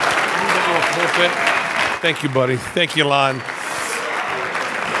Pulpit. Thank you, buddy. Thank you, Lon.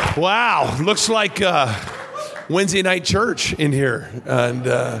 Wow, looks like Wednesday night church in here. And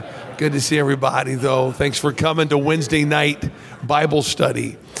good to see everybody, though. Thanks for coming to Wednesday night Bible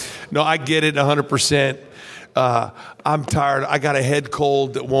study. No, I get it 100%. I'm tired. I got a head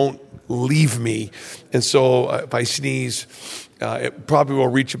cold that won't leave me. And so if I sneeze, it probably will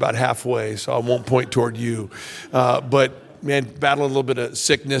reach about halfway, so I won't point toward you. But man, battling a little bit of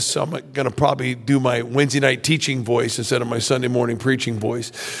sickness, so I'm going to probably do my Wednesday night teaching voice instead of my Sunday morning preaching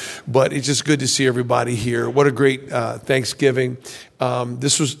voice. But it's just good to see everybody here. What a great Thanksgiving.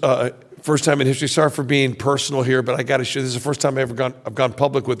 This was first time in history. Sorry for being personal here, but I got to show. This is the first time I've gone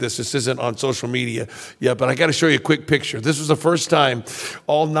public with this. This isn't on social media yet, but I got to show you a quick picture. This was the first time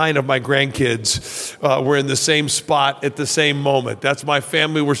all 9 of my grandkids were in the same spot at the same moment. That's my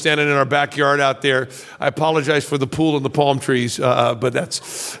family. We're standing in our backyard out there. I apologize for the pool and the palm trees, but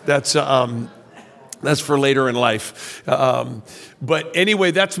that's for later in life. But anyway,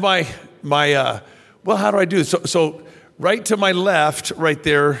 that's my. Well, how do I do this? So. Right to my left, right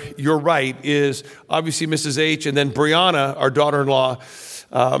there, your right, is obviously Mrs. H, and then Brianna, our daughter-in-law,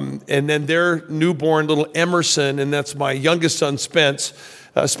 and then their newborn little Emerson, and that's my youngest son,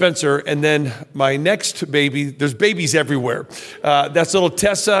 Spencer, and then my next baby, there's babies everywhere. That's little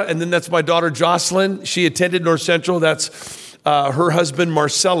Tessa, and then that's my daughter, Jocelyn. She attended North Central. That's her husband,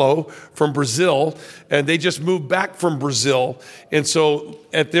 Marcelo, from Brazil, and they just moved back from Brazil. And so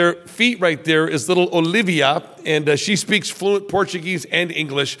at their feet right there is little Olivia, and she speaks fluent Portuguese and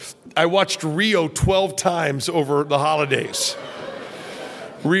English. I watched Rio 12 times over the holidays.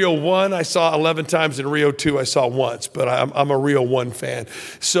 Rio 1, I saw 11 times, and Rio 2, I saw once, but I'm a Rio 1 fan.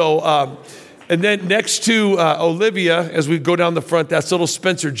 So, and then next to Olivia, as we go down the front, that's little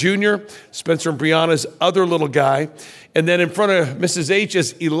Spencer Jr., Spencer and Brianna's other little guy. And then in front of Mrs. H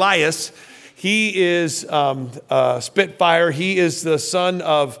is Elias. He is Spitfire. He is the son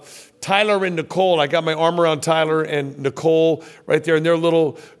of Tyler and Nicole. I got my arm around Tyler and Nicole right there, and their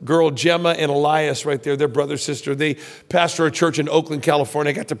little girl, Gemma and Elias right there, their brother, sister. They pastor a church in Oakland,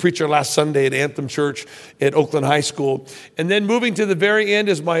 California. I got to preach there last Sunday at Anthem Church at Oakland High School. And then moving to the very end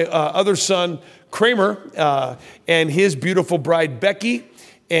is my other son, Kramer, and his beautiful bride, Becky.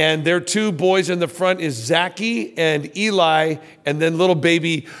 And their 2 boys in the front is Zachy and Eli, and then little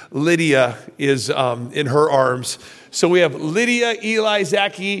baby Lydia is in her arms. So we have Lydia, Eli,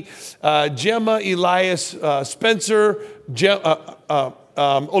 Zachy, Gemma, Elias, Spencer,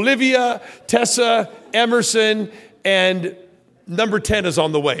 Olivia, Tessa, Emerson, and number 10 is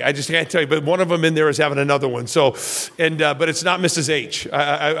on the way. I just can't tell you, but one of them in there is having another one. So, but it's not Mrs. H.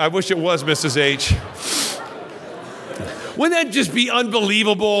 I wish it was Mrs. H. Wouldn't that just be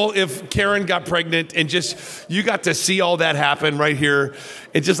unbelievable if Karen got pregnant and just you got to see all that happen right here?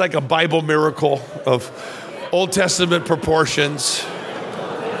 It's just like a Bible miracle of Old Testament proportions.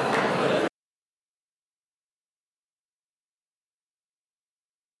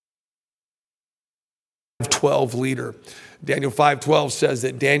 Leader. Daniel 5:12 says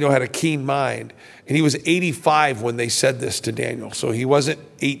that Daniel had a keen mind, and he was 85 when they said this to Daniel. So he wasn't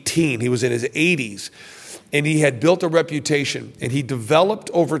 18, he was in his 80s. And he had built a reputation, and he developed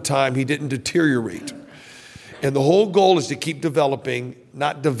over time. He didn't deteriorate. And the whole goal is to keep developing,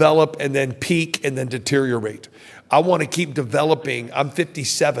 not develop and then peak and then deteriorate. I want to keep developing. I'm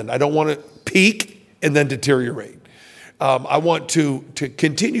 57. I don't want to peak and then deteriorate. I want to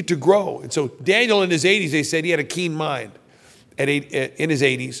continue to grow. And so Daniel in his 80s, they said he had a keen mind in his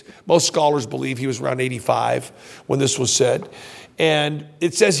 80s. Most scholars believe he was around 85 when this was said. And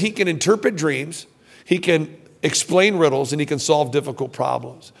it says he can interpret dreams. He can explain riddles, and he can solve difficult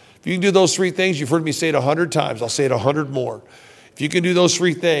problems. If you can do those 3 things, you've heard me say it 100 times. I'll say it 100 more. If you can do those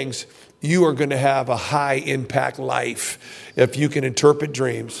 3 things, you are going to have a high-impact life. If you can interpret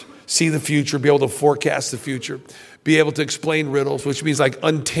dreams, see the future, be able to forecast the future, be able to explain riddles, which means like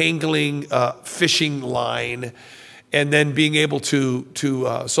untangling a fishing line, and then being able to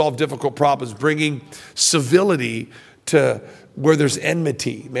solve difficult problems, bringing civility to where there's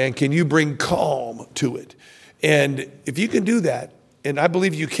enmity, man, can you bring calm to it? And if you can do that, and I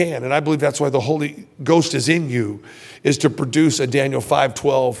believe you can, and I believe that's why the Holy Ghost is in you, is to produce a Daniel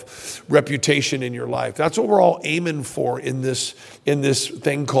 5:12 reputation in your life. That's what we're all aiming for in this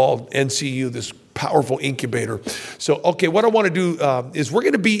thing called NCU, this powerful incubator. So, okay, what I want to do is we're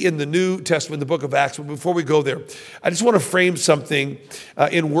going to be in the New Testament, the book of Acts, but before we go there, I just want to frame something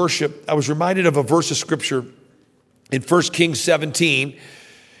in worship. I was reminded of a verse of Scripture in 1 Kings 17.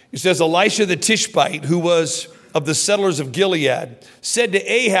 It says, Elisha the Tishbite, who was of the settlers of Gilead, said to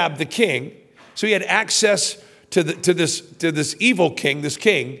Ahab the king, so he had access to this evil king, this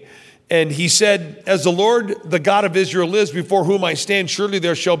king, And he said, as the Lord, the God of Israel lives, before whom I stand, surely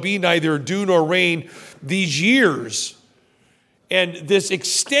there shall be neither dew nor rain these years. And this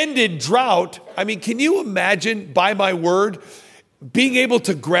extended drought, I mean, can you imagine, by my word, being able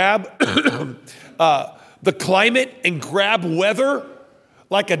to grab the climate and grab weather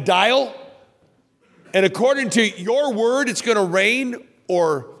like a dial? And according to your word, it's going to rain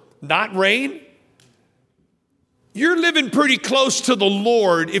or not rain? You're living pretty close to the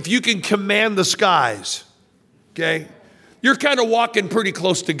Lord if you can command the skies, okay? You're kind of walking pretty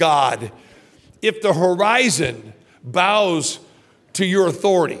close to God if the horizon bows to your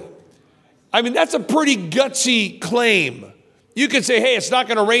authority. I mean, that's a pretty gutsy claim. You could say, hey, it's not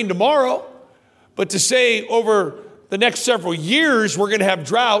going to rain tomorrow, but to say over the next several years we're going to have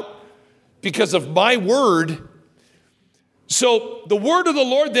drought because of my word. So the word of the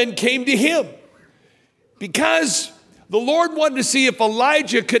Lord then came to him, because the Lord wanted to see if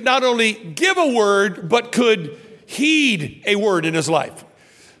Elijah could not only give a word, but could heed a word in his life.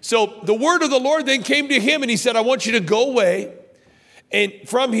 So the word of the Lord then came to him, and he said, I want you to go away, and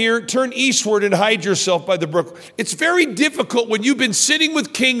from here, turn eastward and hide yourself by the brook. It's very difficult when you've been sitting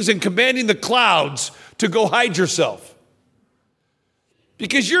with kings and commanding the clouds to go hide yourself,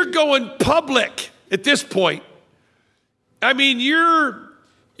 because you're going public at this point. I mean,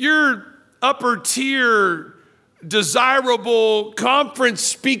 you're upper tier, desirable conference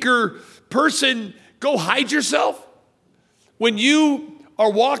speaker person. Go hide yourself when you are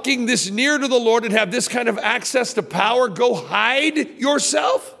walking this near to the Lord and have this kind of access to power. Go hide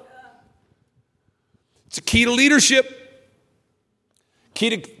yourself. It's a key to leadership.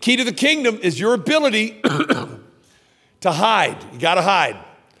 Key to the kingdom is your ability to hide. You got to hide.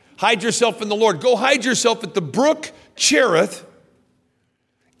 Hide yourself in the Lord. Go hide yourself at the brook Cherith,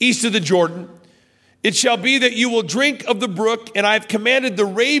 east of the Jordan. It shall be that you will drink of the brook, and I've commanded the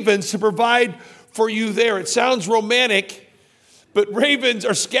ravens to provide for you there. It sounds romantic, but ravens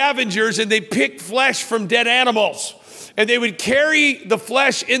are scavengers, and they pick flesh from dead animals. And they would carry the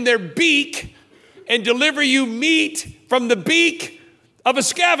flesh in their beak and deliver you meat from the beak of a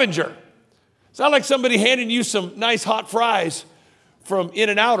scavenger. It's not like somebody handing you some nice hot fries from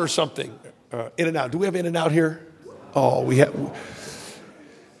In-N-Out or something. In-N-Out. Do we have In-N-Out here? Oh, we have.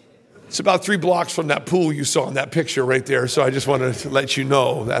 It's about 3 blocks from that pool you saw in that picture right there. So I just wanted to let you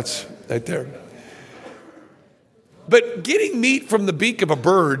know that's right there. But getting meat from the beak of a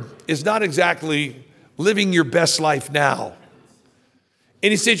bird is not exactly living your best life now.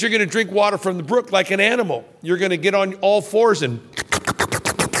 And he says you're going to drink water from the brook like an animal. You're going to get on all fours and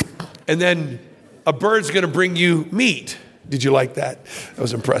then a bird's going to bring you meat. Did you like that? That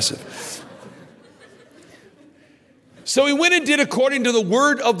was impressive. So he went and did according to the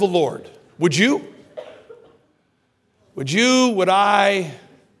word of the Lord. Would you? Would I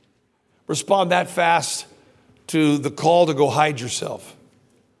respond that fast to the call to go hide yourself?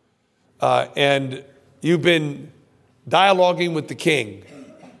 And you've been dialoguing with the king.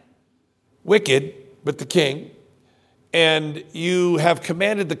 Wicked, but the king. And you have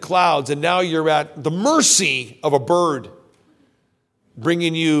commanded the clouds, and now you're at the mercy of a bird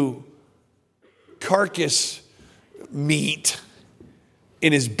bringing you carcass meat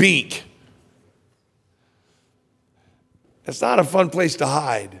in his beak. It's not a fun place to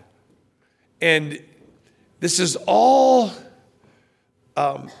hide. And this is all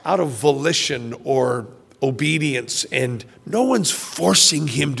out of volition or obedience, and no one's forcing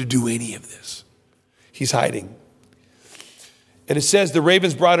him to do any of this. He's hiding. And it says the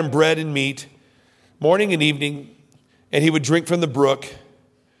ravens brought him bread and meat morning and evening, and he would drink from the brook.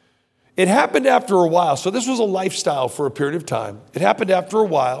 It happened after a while. So this was a lifestyle for a period of time. It happened after a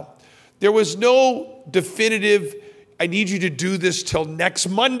while. There was no definitive, I need you to do this till next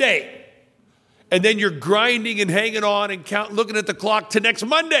Monday. And then you're grinding and hanging on and looking at the clock to next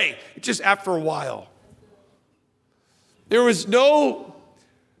Monday. It's just after a while. There was no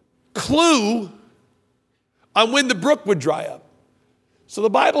clue on when the brook would dry up. So the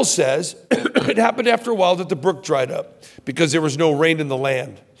Bible says it happened after a while that the brook dried up because there was no rain in the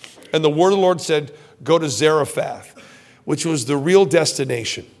land. And the word of the Lord said, go to Zarephath, which was the real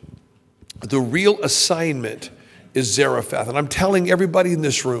destination. The real assignment is Zarephath. And I'm telling everybody in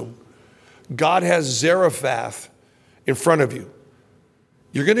this room, God has Zarephath in front of you.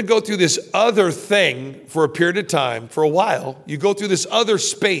 You're going to go through this other thing for a period of time, for a while. You go through this other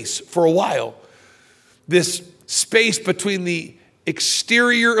space for a while. This space between the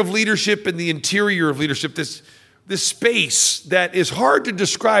exterior of leadership and the interior of leadership. This space that is hard to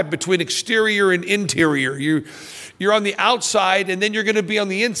describe between exterior and interior. You're on the outside and then you're going to be on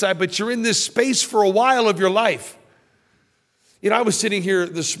the inside, but you're in this space for a while of your life. I was sitting here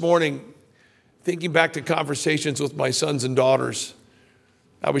this morning thinking back to conversations with my sons and daughters.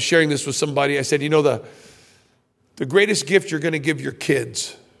 I was sharing this with somebody. I said, the greatest gift you're going to give your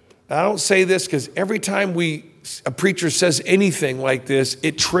kids. And I don't say this because every time a preacher says anything like this,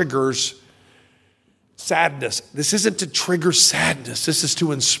 it triggers sadness. This isn't to trigger sadness. This is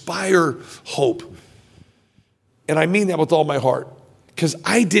to inspire hope. And I mean that with all my heart, because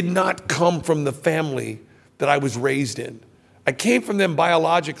I did not come from the family that I was raised in. I came from them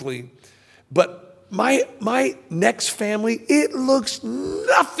biologically, but my next family, it looks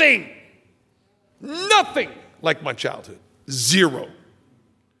nothing like my childhood. Zero.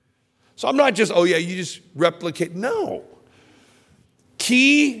 So I'm not just, you just replicate. No.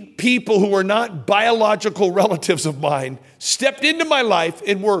 Key people who are not biological relatives of mine stepped into my life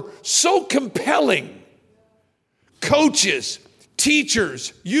and were so compelling. Coaches,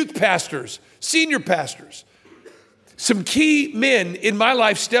 teachers, youth pastors, senior pastors. Some key men in my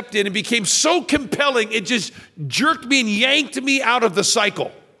life stepped in and became so compelling, it just jerked me and yanked me out of the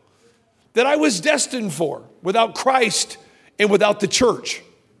cycle that I was destined for without Christ and without the church.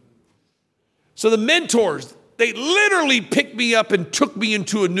 So the mentors, they literally picked me up and took me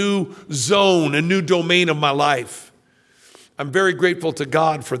into a new zone, a new domain of my life. I'm very grateful to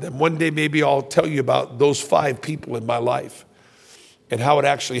God for them. One day maybe I'll tell you about those 5 people in my life and how it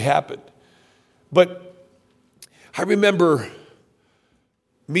actually happened. But I remember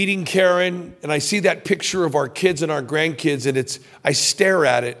meeting Karen, and I see that picture of our kids and our grandkids, and I stare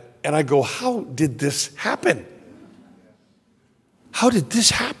at it, and I go, how did this happen? How did this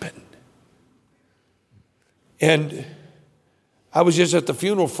happen? And I was just at the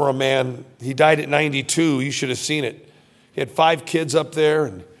funeral for a man. He died at 92. You should have seen it. He had 5 kids up there,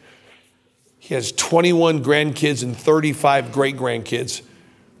 and he has 21 grandkids and 35 great-grandkids.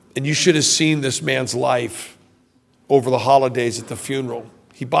 And you should have seen this man's life over the holidays at the funeral.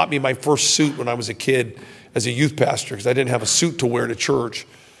 He bought me my first suit when I was a kid as a youth pastor because I didn't have a suit to wear to church.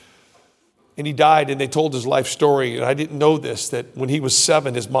 And he died, and they told his life story. And I didn't know this, that when he was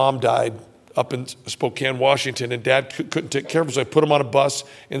 7, his mom died up in Spokane, Washington, and Dad couldn't take care of him, so I put him on a bus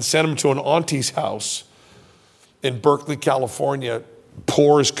and sent him to an auntie's house in Berkeley, California,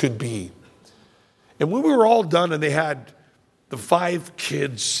 poor as could be. And when we were all done and they had the 5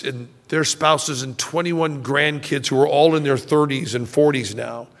 kids and their spouses and 21 grandkids who were all in their 30s and 40s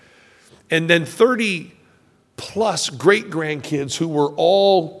now, and then 30 plus great-grandkids who were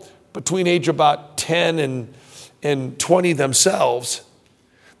all between age about 10 and 20 themselves,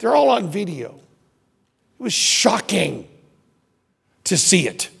 they're all on video. It was shocking to see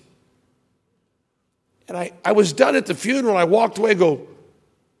it. And I was done at the funeral, and I walked away and go,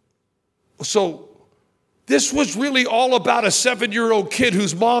 so this was really all about a 7-year-old kid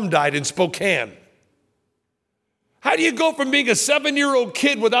whose mom died in Spokane. How do you go from being a 7-year-old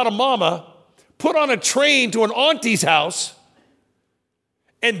kid without a mama, put on a train to an auntie's house,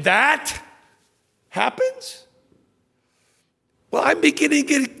 and that happens? Well, I'm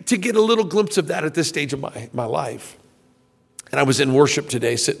beginning to get a little glimpse of that at this stage of my life. And I was in worship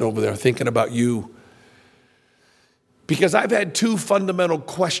today, sitting over there thinking about you, because I've had 2 fundamental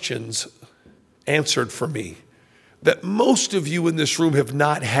questions answered for me that most of you in this room have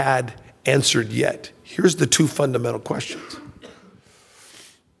not had answered yet. Here's the 2 fundamental questions.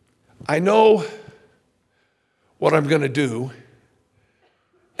 I know what I'm going to do,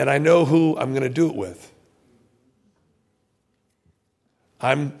 and I know who I'm going to do it with.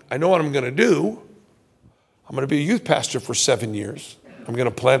 I know what I'm going to do. I'm going to be a youth pastor for 7 years. I'm going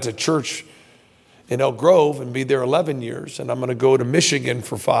to plant a church in Elk Grove and be there 11 years. And I'm going to go to Michigan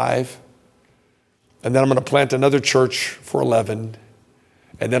for 5. And then I'm going to plant another church for 11.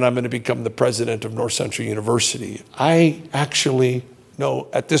 And then I'm going to become the president of North Central University. I actually know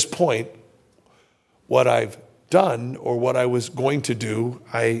at this point what I've done or what I was going to do.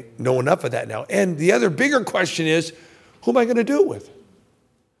 I know enough of that now. And the other bigger question is, who am I going to do it with?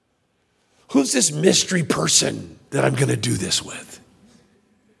 Who's this mystery person that I'm going to do this with?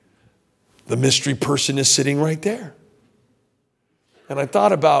 The mystery person is sitting right there. And I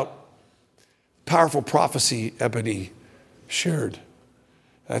thought about powerful prophecy Ebony shared.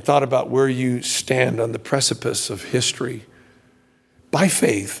 I thought about where you stand on the precipice of history by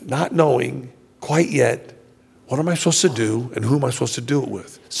faith, not knowing quite yet what am I supposed to do and who am I supposed to do it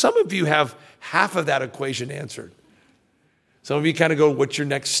with. Some of you have half of that equation answered. Some of you kind of go, what your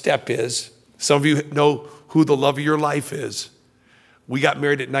next step is. Some of you know who the love of your life is. We got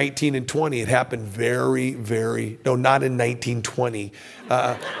married at 19 and 20. It happened not in 1920.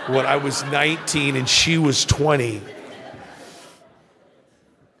 When I was 19 and she was 20.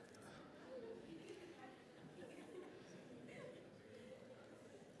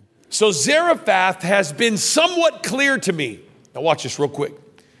 So Zarephath has been somewhat clear to me. Now watch this real quick.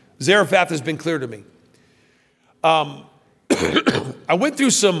 Zarephath has been clear to me. I went through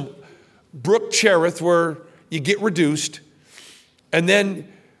some Brook Cherith where you get reduced, and then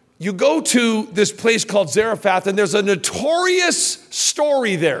you go to this place called Zarephath, and there's a notorious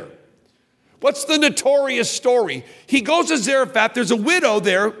story there. What's the notorious story? He goes to Zarephath. There's a widow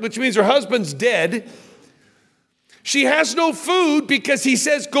there, which means her husband's dead. She has no food because he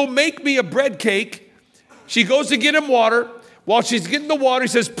says, go make me a bread cake. She goes to get him water. While she's getting the water, he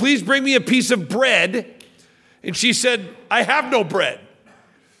says, please bring me a piece of bread. And she said, I have no bread.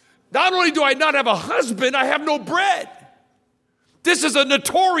 Not only do I not have a husband, I have no bread. This is a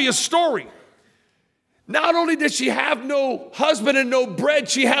notorious story. Not only does she have no husband and no bread,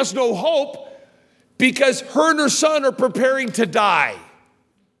 she has no hope because her and her son are preparing to die.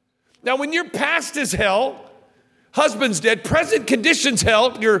 Now, when your past is hell, husband's dead, present conditions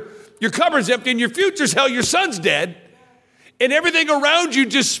hell, your cupboard's empty, and your future's hell, your son's dead, and everything around you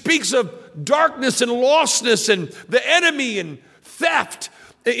just speaks of darkness and lostness and the enemy and theft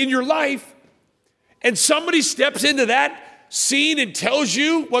in your life, and somebody steps into that scene and tells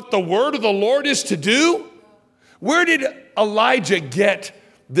you what the word of the Lord is to do? Where did Elijah get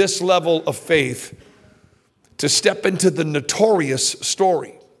this level of faith to step into the notorious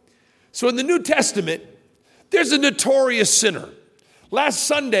story? So in the New Testament, there's a notorious sinner. Last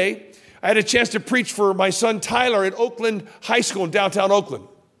Sunday, I had a chance to preach for my son Tyler at Oakland High School in downtown Oakland,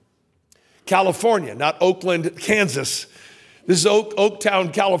 California, not Oakland, Kansas. This is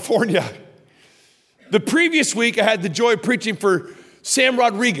Oaktown, California. The previous week, I had the joy of preaching for Sam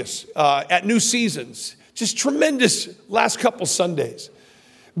Rodriguez at New Seasons. Just tremendous last couple Sundays.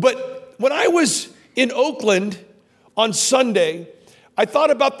 But when I was in Oakland on Sunday, I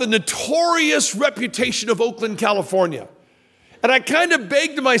thought about the notorious reputation of Oakland, California. And I kind of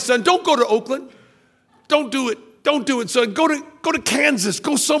begged my son, don't go to Oakland. Don't do it. Don't do it. So go to Kansas.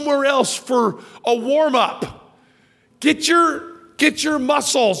 Go somewhere else for a warm-up. Get your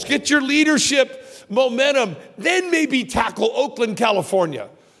muscles. Get your leadership momentum. Then maybe tackle Oakland, California.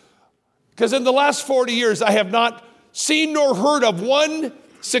 Because in the last 40 years, I have not seen nor heard of one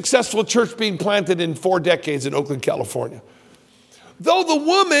successful church being planted in 4 decades in Oakland, California. Though the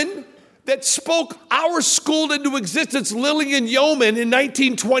woman that spoke our school into existence, Lillian Yeoman, in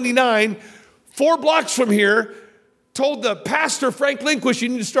 1929, 4 blocks from here, told the pastor, Frank Lindquist, you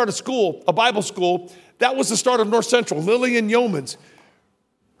need to start a school, a Bible school. That was the start of North Central, Lillian Yeoman's.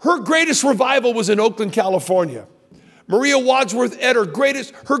 Her greatest revival was in Oakland, California. Maria Wadsworth Eder,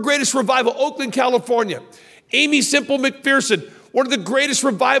 her greatest revival, Oakland, California. Amy Semple McPherson, one of the greatest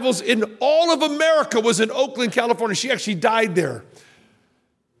revivals in all of America was in Oakland, California. She actually died there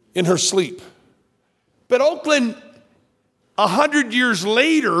in her sleep. But Oakland, 100 years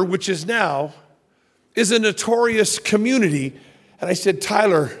later, which is now, is a notorious community. And I said,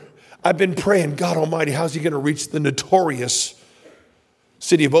 Tyler, I've been praying, God Almighty, how's he going to reach the notorious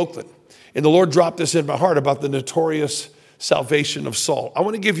city of Oakland? And the Lord dropped this in my heart about the notorious salvation of Saul. I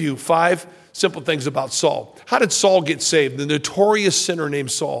want to give you 5 simple things about Saul. How did Saul get saved? The notorious sinner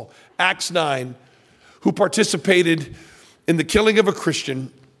named Saul, Acts 9, who participated in the killing of a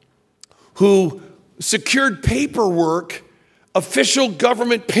Christian, who secured paperwork, official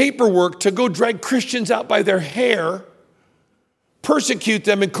government paperwork, to go drag Christians out by their hair, persecute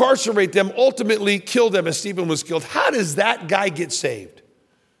them, incarcerate them, ultimately kill them as Stephen was killed. How does that guy get saved?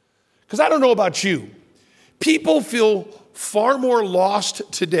 Because I don't know about you. People feel far more lost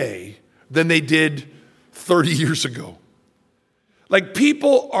today than they did 30 years ago. Like,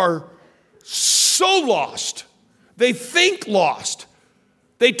 people are so lost. They think lost.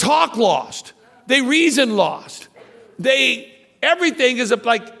 They talk lost. They reason lost. Everything is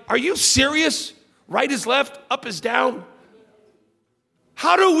like, are you serious? Right is left, up is down.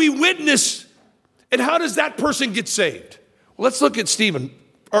 How do we witness, and how does that person get saved? Well, let's look at Stephen,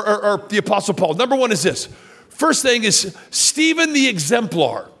 or the Apostle Paul. Number 1 is this. First thing is Stephen the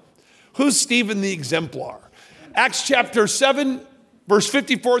exemplar. Who's Stephen the exemplar? Acts chapter 7, verse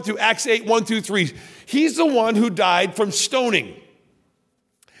 54 through Acts 8, 1 through 3. He's the one who died from stoning.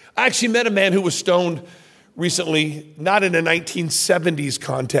 I actually met a man who was stoned recently, not in a 1970s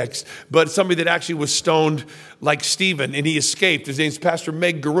context, but somebody that actually was stoned like Stephen, and he escaped. His name's Pastor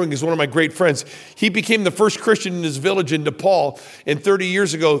Meg Garung. He's one of my great friends. He became the first Christian in his village in Nepal, and 30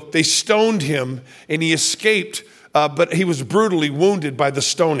 years ago, they stoned him, and he escaped, but he was brutally wounded by the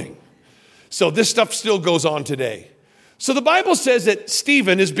stoning. So this stuff still goes on today. So the Bible says that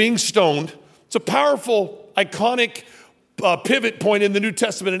Stephen is being stoned. It's a powerful, iconic pivot point in the New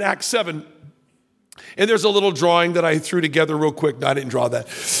Testament in Acts 7. And there's a little drawing that I threw together real quick. No, I didn't draw that.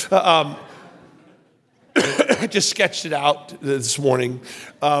 I just sketched it out this morning.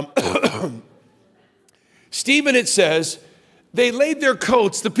 Stephen, it says, they laid their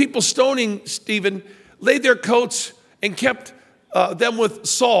coats, the people stoning Stephen, laid their coats and kept them with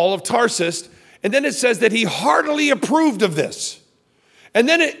Saul of Tarsus. And then it says that he heartily approved of this. And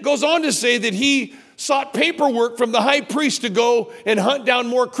then it goes on to say that he sought paperwork from the high priest to go and hunt down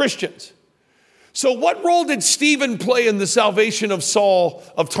more Christians. So what role did Stephen play in the salvation of Saul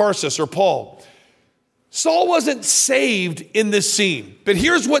of Tarsus or Paul? Saul wasn't saved in this scene, but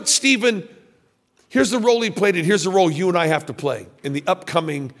here's the role he played, and here's the role you and I have to play in the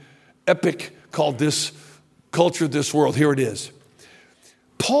upcoming epic called This Culture, This World. Here it is.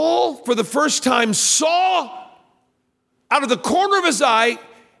 Paul, for the first time, saw out of the corner of his eye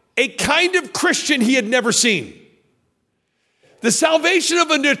a kind of Christian he had never seen. The salvation of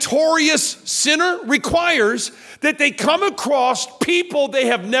a notorious sinner requires that they come across people they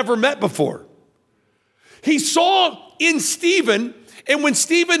have never met before. He saw in Stephen, and when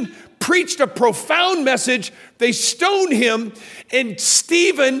Stephen preached a profound message, they stoned him, and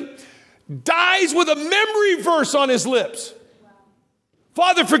Stephen dies with a memory verse on his lips.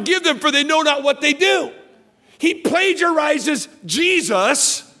 Father, forgive them, for they know not what they do. He plagiarizes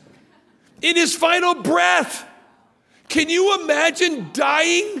Jesus in his final breath. Can you imagine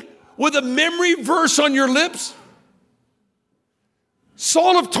dying with a memory verse on your lips?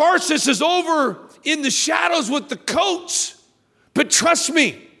 Saul of Tarsus is over in the shadows with the coats, but trust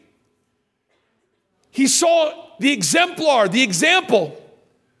me, he saw the example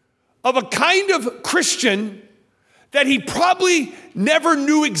of a kind of Christian that he probably never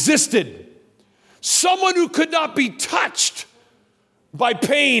knew existed. Someone who could not be touched by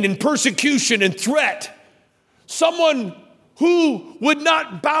pain and persecution and threat. Someone who would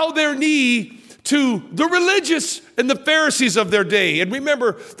not bow their knee to the religious and the Pharisees of their day. And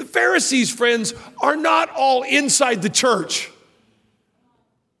remember, the Pharisees, friends, are not all inside the church.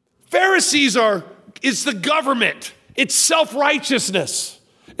 Pharisees it's the government. It's self-righteousness.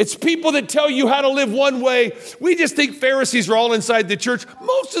 It's people that tell you how to live one way. We just think Pharisees are all inside the church.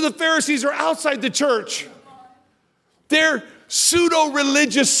 Most of the Pharisees are outside the church. They're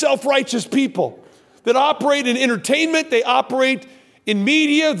pseudo-religious, self-righteous people that operate in entertainment. They operate in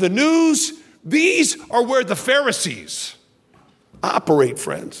media, the news. These are where the Pharisees operate,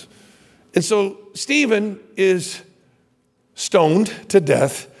 friends. And so Stephen is stoned to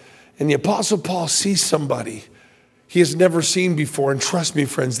death, and the Apostle Paul sees somebody he has never seen before. And trust me,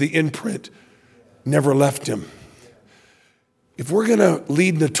 friends, the imprint never left him. If we're going to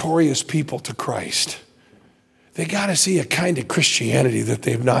lead notorious people to Christ, they got to see a kind of Christianity that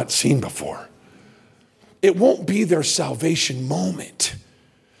they've not seen before. It won't be their salvation moment,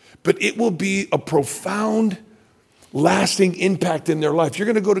 but it will be a profound, lasting impact in their life. You're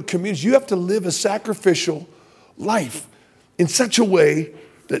going to go to communities. You have to live a sacrificial life in such a way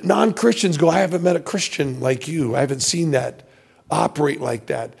that non-Christians go, I haven't met a Christian like you. I haven't seen that operate like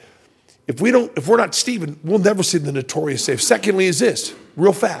that. If we're not Stephen, we'll never see the notorious saved. Secondly is this,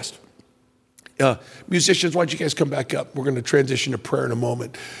 real fast. Musicians, why don't you guys come back up? We're going to transition to prayer in a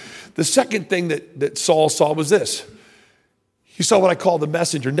moment. The second thing that Saul saw was this. He saw what I call the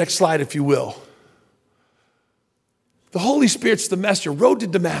messenger. Next slide, if you will. The Holy Spirit's the messenger. Road to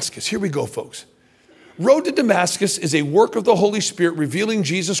Damascus. Here we go, folks. Road to Damascus is a work of the Holy Spirit revealing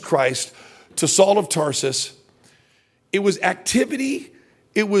Jesus Christ to Saul of Tarsus. It was activity.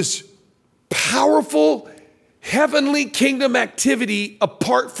 It was powerful, heavenly kingdom activity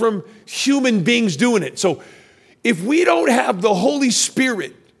apart from human beings doing it. So if we don't have the Holy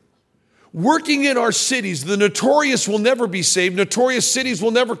Spirit working in our cities, the notorious will never be saved. Notorious cities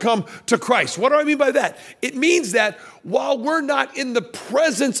will never come to Christ. What do I mean by that? It means that while we're not in the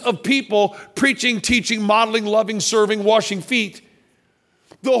presence of people preaching, teaching, modeling, loving, serving, washing feet,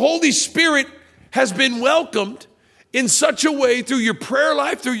 the Holy Spirit has been welcomed in such a way through your prayer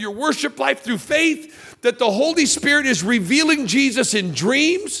life, through your worship life, through faith, that the Holy Spirit is revealing Jesus in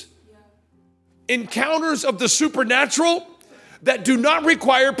dreams, encounters of the supernatural, that do not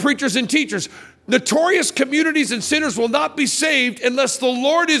require preachers and teachers. Notorious communities and sinners will not be saved unless the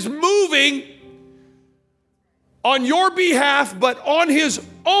Lord is moving on your behalf, but on his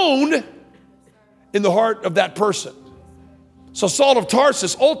own in the heart of that person. So Saul of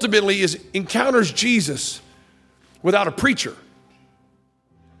Tarsus ultimately encounters Jesus without a preacher.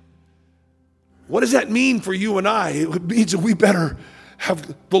 What does that mean for you and I? It means that we better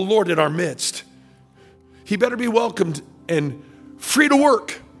have the Lord in our midst. He better be welcomed and free to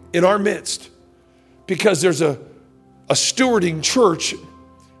work in our midst, because there's a stewarding church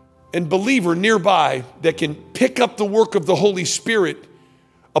and believer nearby that can pick up the work of the Holy Spirit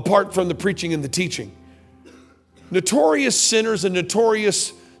apart from the preaching and the teaching. Notorious sinners and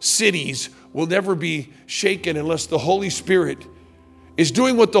notorious cities will never be shaken unless the Holy Spirit is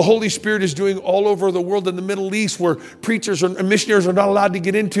doing what the Holy Spirit is doing all over the world in the Middle East, where preachers and missionaries are not allowed to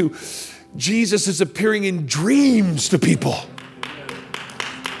get into. Jesus is appearing in dreams to people.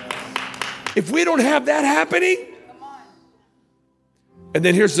 If we don't have that happening, and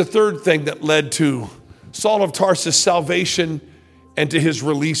then here's the third thing that led to Saul of Tarsus' salvation and to his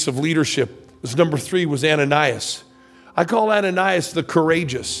release of leadership. This number 3 was Ananias. I call Ananias the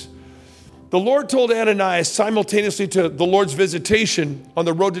courageous. The Lord told Ananias simultaneously to the Lord's visitation on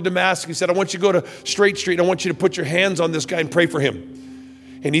the road to Damascus, he said, I want you to go to Straight Street. I want you to put your hands on this guy and pray for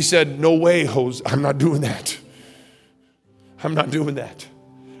him. And he said, no way, Hosea, I'm not doing that. I'm not doing that.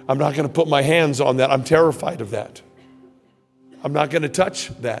 I'm not going to put my hands on that. I'm terrified of that. I'm not going to touch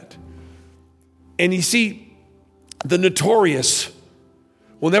that. And you see, the notorious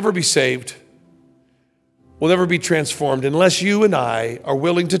will never be saved, will never be transformed unless you and I are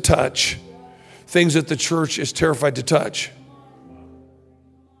willing to touch things that the church is terrified to touch.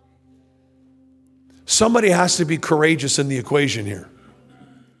 Somebody has to be courageous in the equation here.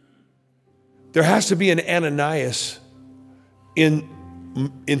 There has to be an Ananias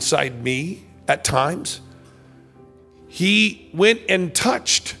inside me at times. He went and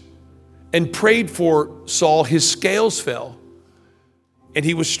touched and prayed for Saul. His scales fell and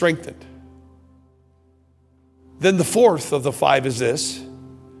he was strengthened. Then the fourth of the 5 is this.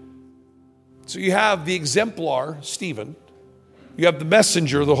 So you have the exemplar, Stephen. You have the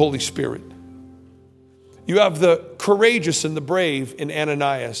messenger, the Holy Spirit. You have the courageous and the brave in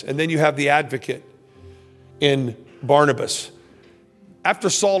Ananias. And then you have the advocate in Barnabas. After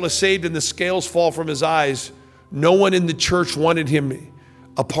Saul is saved and the scales fall from his eyes, no one in the church wanted him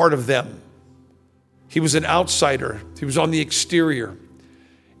a part of them. He was an outsider. He was on the exterior.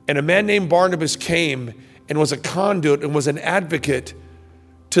 And a man named Barnabas came and was a conduit and was an advocate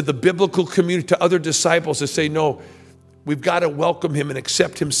to the biblical community, to other disciples to say, no, we've got to welcome him and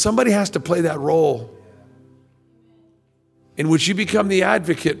accept him. Somebody has to play that role in which you become the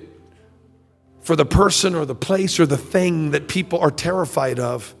advocate for the person or the place or the thing that people are terrified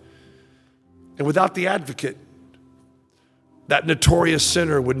of. And without the advocate, that notorious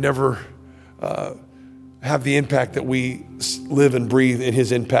sinner would never have the impact that we live and breathe in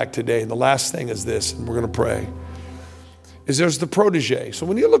his impact today. And the last thing is this, and we're going to pray, is there's the protege. So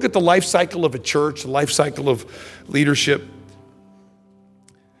when you look at the life cycle of a church, the life cycle of leadership,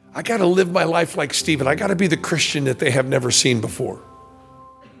 I got to live my life like Stephen. I got to be the Christian that they have never seen before.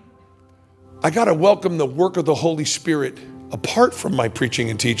 I got to welcome the work of the Holy Spirit apart from my preaching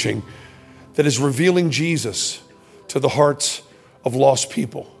and teaching that is revealing Jesus to the hearts of lost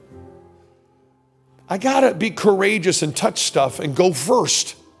people. I got to be courageous and touch stuff and go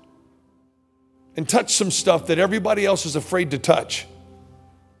first and touch some stuff that everybody else is afraid to touch.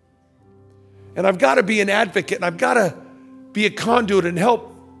 And I've got to be an advocate, and I've got to be a conduit and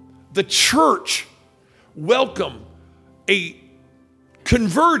help the church welcome a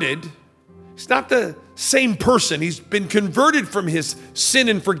converted. He's not the same person. He's been converted from his sin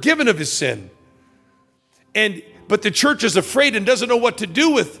and forgiven of his sin. But the church is afraid and doesn't know what to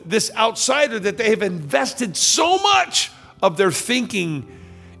do with this outsider that they have invested so much of their thinking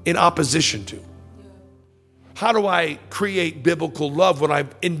in opposition to. How do I create biblical love when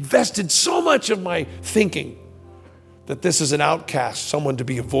I've invested so much of my thinking that this is an outcast, someone to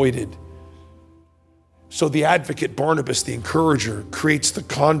be avoided? So the advocate, Barnabas, the encourager, creates the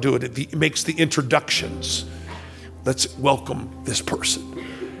conduit. It makes the introductions. Let's welcome this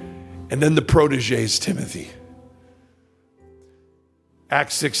person. And then the protege is Timothy.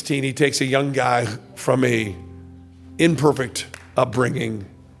 Acts 16, he takes a young guy from a imperfect upbringing.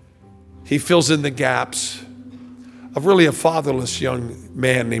 He fills in the gaps of really a fatherless young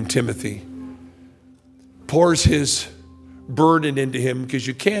man named Timothy. Pours his burden into him, because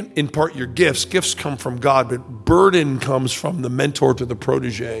you can't impart your gifts. Gifts come from God, but burden comes from the mentor to the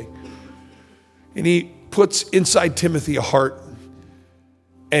protege. And he puts inside Timothy a heart,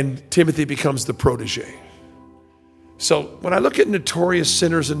 and Timothy becomes the protege. So when I look at notorious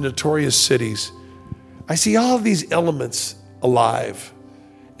sinners and notorious cities, I see all of these elements alive.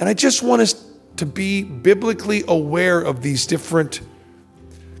 And I just want us to be biblically aware of these different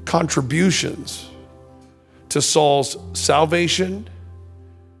contributions to Saul's salvation,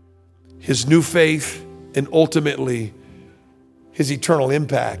 his new faith, and ultimately his eternal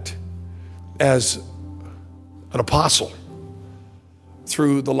impact as an apostle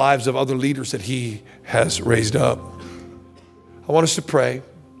through the lives of other leaders that he has raised up. I want us to pray.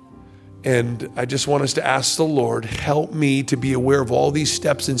 And I just want us to ask the Lord, help me to be aware of all these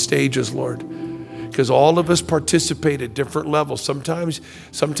steps and stages, Lord. Because all of us participate at different levels. Sometimes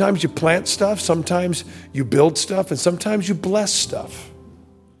you plant stuff, sometimes you build stuff, and sometimes you bless stuff.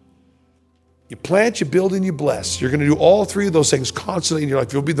 You plant, you build, and you bless. You're going to do all three of those things constantly in your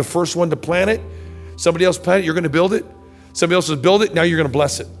life. You'll be the first one to plant it. Somebody else plant it, you're going to build it. Somebody else will build it, now you're going to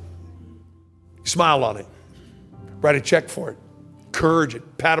bless it. Smile on it. Write a check for it. Encourage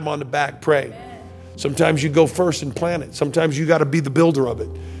it. Pat them on the back. Pray. Sometimes you go first and plant it. Sometimes you got to be the builder of it.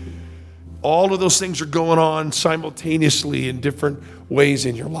 All of those things are going on simultaneously in different ways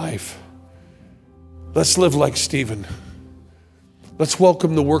in your life. Let's live like Stephen. Let's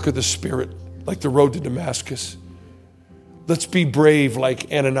welcome the work of the Spirit like the road to Damascus. Let's be brave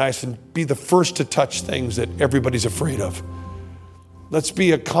like Ananias and be the first to touch things that everybody's afraid of. Let's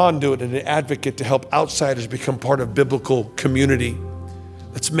be a conduit and an advocate to help outsiders become part of biblical community.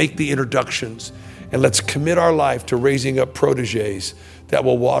 Let's make the introductions and let's commit our life to raising up proteges that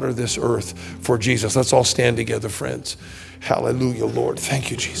will water this earth for Jesus. Let's all stand together, friends. Hallelujah, Lord. Thank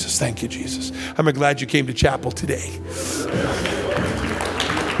you, Jesus. Thank you, Jesus. I'm glad you came to chapel today.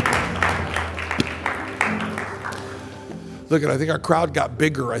 Look, I think our crowd got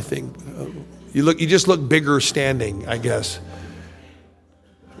bigger, I think. You just look bigger standing, I guess.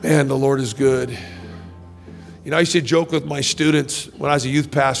 Man, the Lord is good. You know, I used to joke with my students when I was a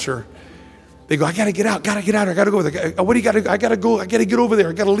youth pastor. They go, I got to get out, I got to go over there. What do you got to, I got to go, I got to get over there.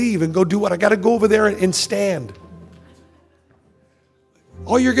 I got to leave and go do what? I got to go over there and stand.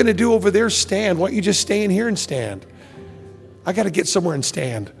 All you're going to do over there is stand. Why don't you just stay in here and stand? I got to get somewhere and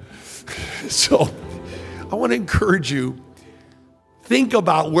stand. So I want to encourage you, think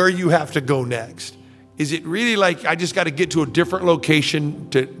about where you have to go next. Is it really like I just got to get to a different location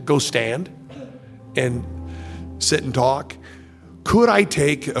to go stand and sit and talk? Could I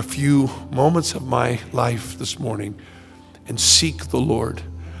take a few moments of my life this morning and seek the Lord?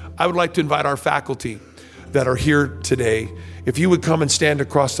 I would like to invite our faculty that are here today, if you would come and stand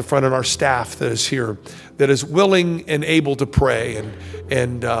across the front, of our staff that is here, that is willing and able to pray.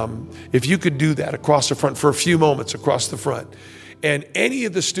 And if you could do that across the front for a few moments across the front. And any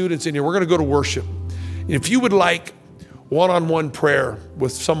of the students in here, we're going to go to worship. If you would like one-on-one prayer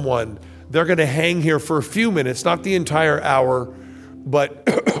with someone, they're going to hang here for a few minutes, not the entire hour, but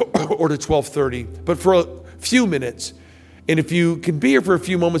or to 12:30, but for a few minutes. And if you can be here for a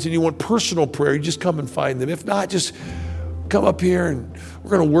few moments and you want personal prayer, you just come and find them. If not, just come up here and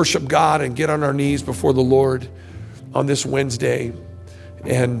we're going to worship God and get on our knees before the Lord on this Wednesday.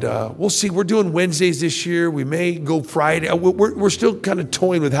 And we'll see. We're doing Wednesdays this year. We may go Friday. We're still kind of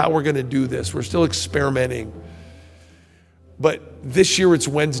toying with how we're going to do this. We're still experimenting. But this year it's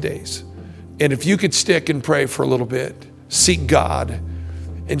Wednesdays. And if you could stick and pray for a little bit, seek God,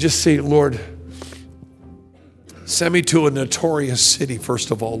 and just say, Lord, send me to a notorious city,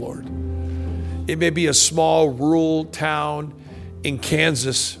 first of all, Lord. It may be a small rural town in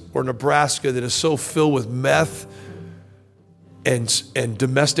Kansas or Nebraska that is so filled with meth and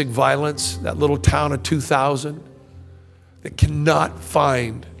domestic violence, that little town of 2,000 that cannot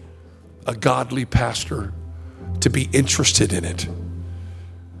find a godly pastor to be interested in it.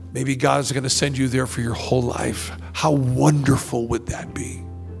 Maybe God's going to send you there for your whole life. How wonderful would that be?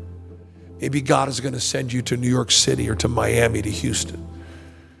 Maybe God is going to send you to New York City or to Miami, to Houston.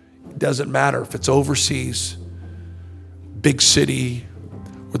 It doesn't matter if it's overseas, big city,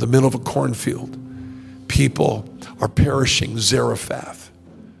 or the middle of a cornfield. People are perishing Zarephath.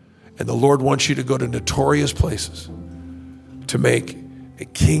 And the Lord wants you to go to notorious places to make a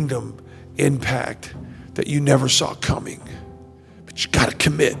kingdom impact that you never saw coming. But you got to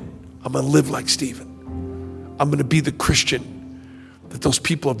commit. I'm going to live like Stephen. I'm going to be the Christian that those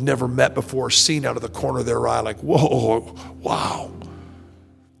people have never met before, seen out of the corner of their eye, like, whoa, wow.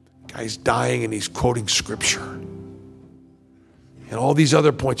 Guy's dying and he's quoting scripture. And all these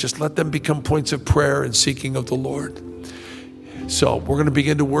other points, just let them become points of prayer and seeking of the Lord. So we're going to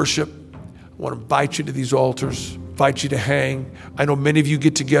begin to worship. I want to invite you to these altars, invite you to hang. I know many of you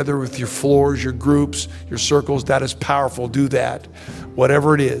get together with your floors, your groups, your circles. That is powerful. Do that,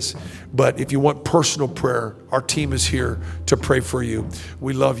 whatever it is. But if you want personal prayer, our team is here to pray for you.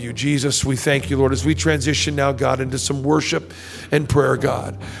 We love you. Jesus, we thank you, Lord, as we transition now, God, into some worship and prayer,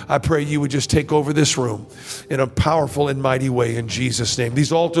 God. I pray you would just take over this room in a powerful and mighty way in Jesus' name.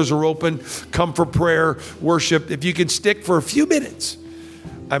 These altars are open. Come for prayer, worship. If you can stick for a few minutes,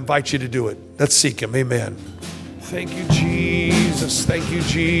 I invite you to do it. Let's seek him. Amen. Thank you, Jesus. Thank you,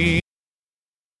 Jesus.